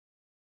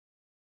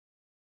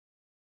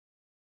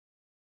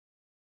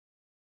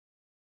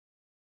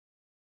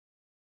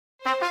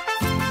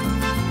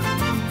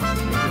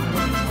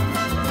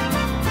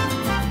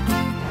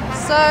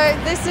So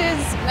this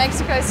is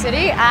Mexico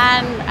City,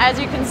 and as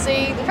you can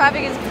see, the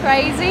traffic is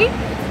crazy.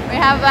 We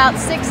have about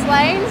 6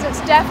 lanes. It's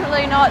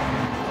definitely not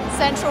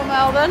central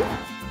Melbourne.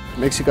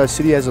 Mexico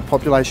City has a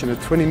population of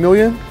 20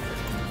 million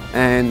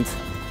and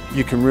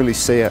you can really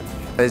see it.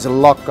 There's a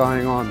lot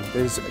going on.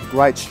 There's a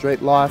great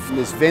street life,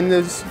 there's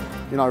vendors,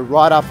 you know,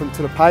 right up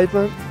into the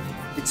pavement.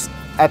 It's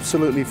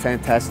absolutely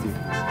fantastic.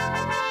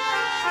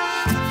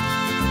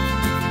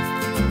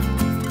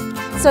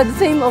 So the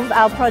theme of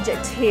our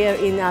project here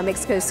in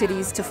Mexico City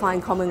is to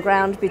find common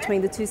ground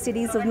between the two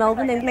cities of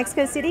Melbourne and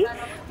Mexico City.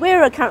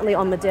 We're currently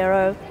on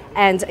Madero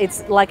and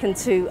it's likened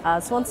to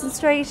Swanston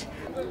Street.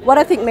 What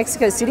I think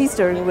Mexico City is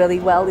doing really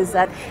well is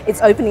that it's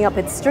opening up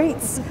its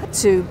streets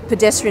to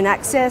pedestrian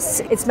access,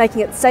 it's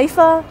making it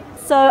safer.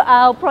 So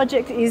our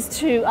project is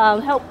to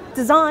help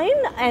design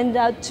and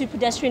to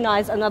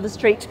pedestrianise another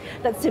street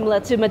that's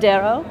similar to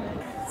Madero.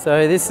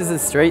 So this is a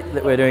street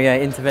that we're doing an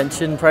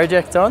intervention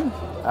project on.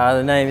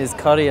 The name is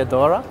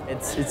Corregidora.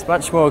 It's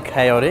much more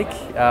chaotic,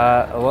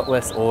 a lot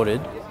less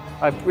ordered.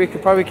 We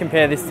could probably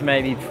compare this to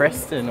maybe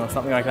Preston or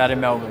something like that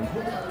in Melbourne,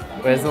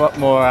 where there's a lot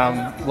more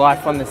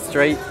life on the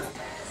street.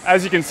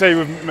 As you can see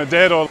with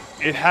Madero,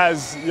 it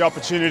has the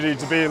opportunity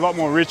to be a lot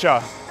more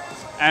richer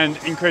and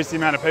increase the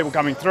amount of people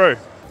coming through.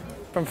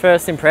 From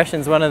first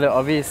impressions, one of the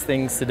obvious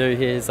things to do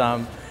here is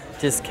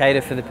just cater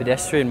for the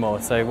pedestrian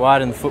more, so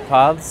widen the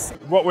footpaths.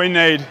 What we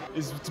need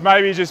is to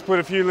maybe just put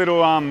a few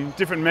little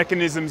different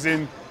mechanisms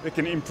in that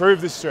can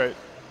improve the street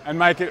and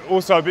make it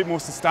also a bit more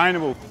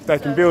sustainable. They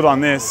can build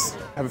on this,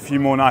 have a few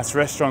more nice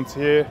restaurants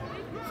here.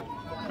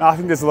 I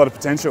think there's a lot of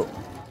potential.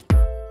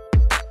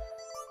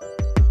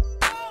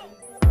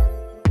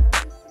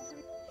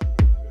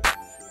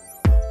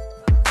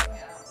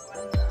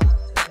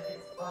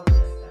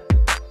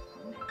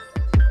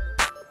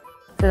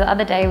 So the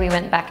other day we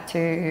went back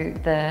to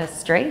the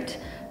street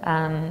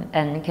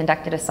and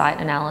conducted a site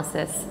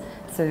analysis.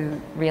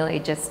 So really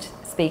just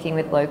speaking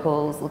with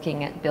locals,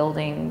 looking at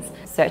buildings,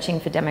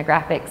 searching for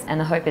demographics, and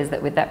the hope is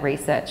that with that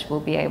research we'll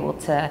be able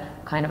to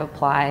kind of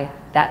apply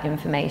that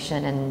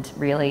information and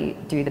really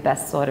do the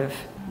best sort of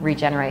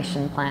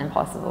regeneration plan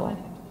possible.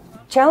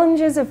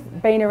 Challenges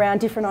of being around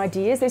different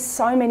ideas. There's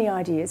so many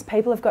ideas.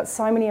 People have got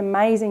so many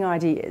amazing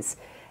ideas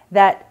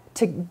that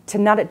to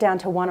nut it down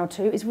to 1 or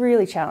 2 is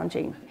really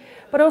challenging.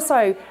 But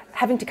also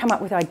having to come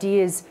up with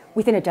ideas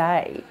within a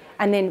day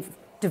and then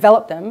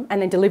develop them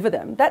and then deliver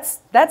them,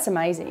 that's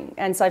amazing.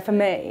 And so for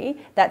me,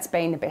 that's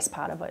been the best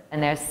part of it.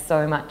 And there's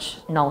so much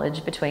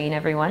knowledge between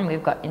everyone.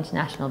 We've got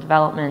international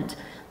development,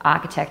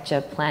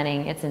 architecture,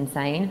 planning, it's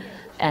insane.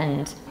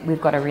 And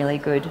we've got a really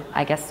good,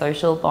 I guess,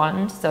 social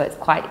bond, so it's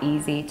quite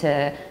easy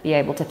to be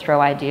able to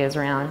throw ideas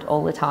around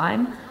all the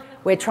time.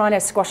 We're trying to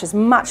squash as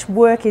much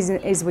work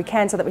as we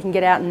can so that we can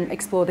get out and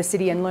explore the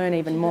city and learn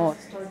even more.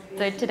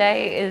 So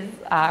today is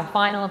our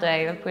final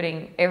day of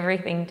putting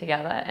everything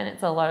together, and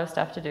it's a lot of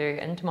stuff to do,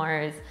 and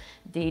tomorrow is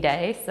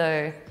D-Day,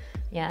 so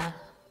yeah,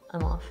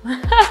 I'm off.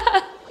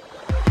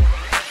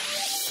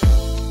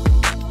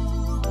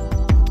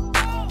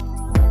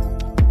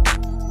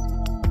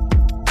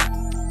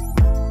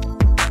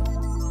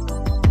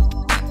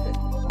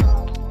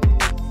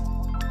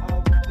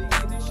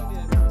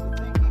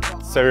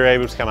 So we were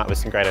able to come up with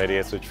some great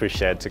ideas which we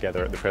shared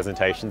together at the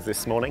presentations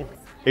this morning.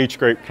 Each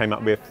group came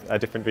up with a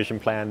different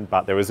vision plan,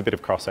 but there was a bit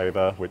of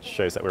crossover, which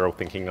shows that we're all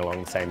thinking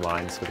along the same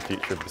lines for the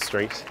future of the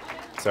street.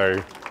 So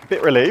a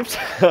bit relieved.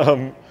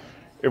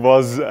 It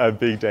was a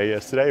big day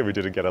yesterday, we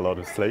didn't get a lot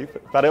of sleep,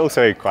 but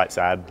also quite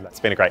sad.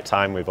 It's been a great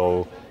time, we've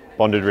all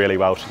bonded really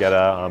well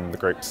together, the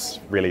group's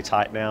really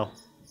tight now.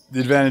 The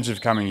advantage of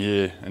coming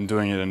here and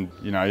doing it, and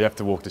you have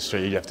to walk the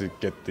street, you have to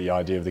get the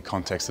idea of the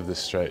context of the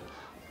street.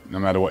 No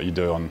matter what you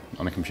do on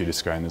a computer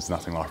screen, there's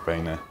nothing like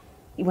being there.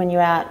 When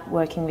you're out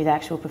working with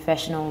actual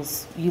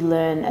professionals, you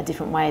learn a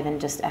different way than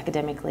just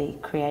academically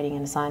creating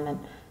an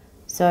assignment.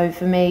 So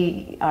for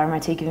me,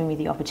 RMIT giving me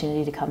the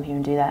opportunity to come here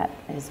and do that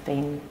has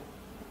been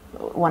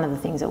one of the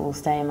things that will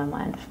stay in my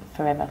mind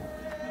forever.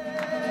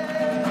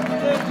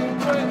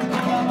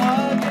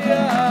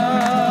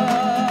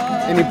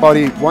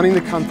 Anybody wanting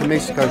to come to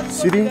Mexico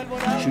City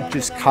should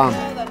just come.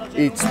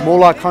 It's more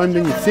like home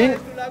than you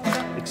think,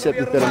 except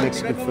with better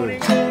Mexican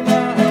food.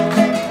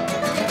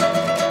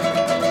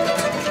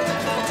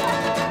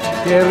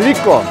 ¡Qué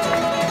rico!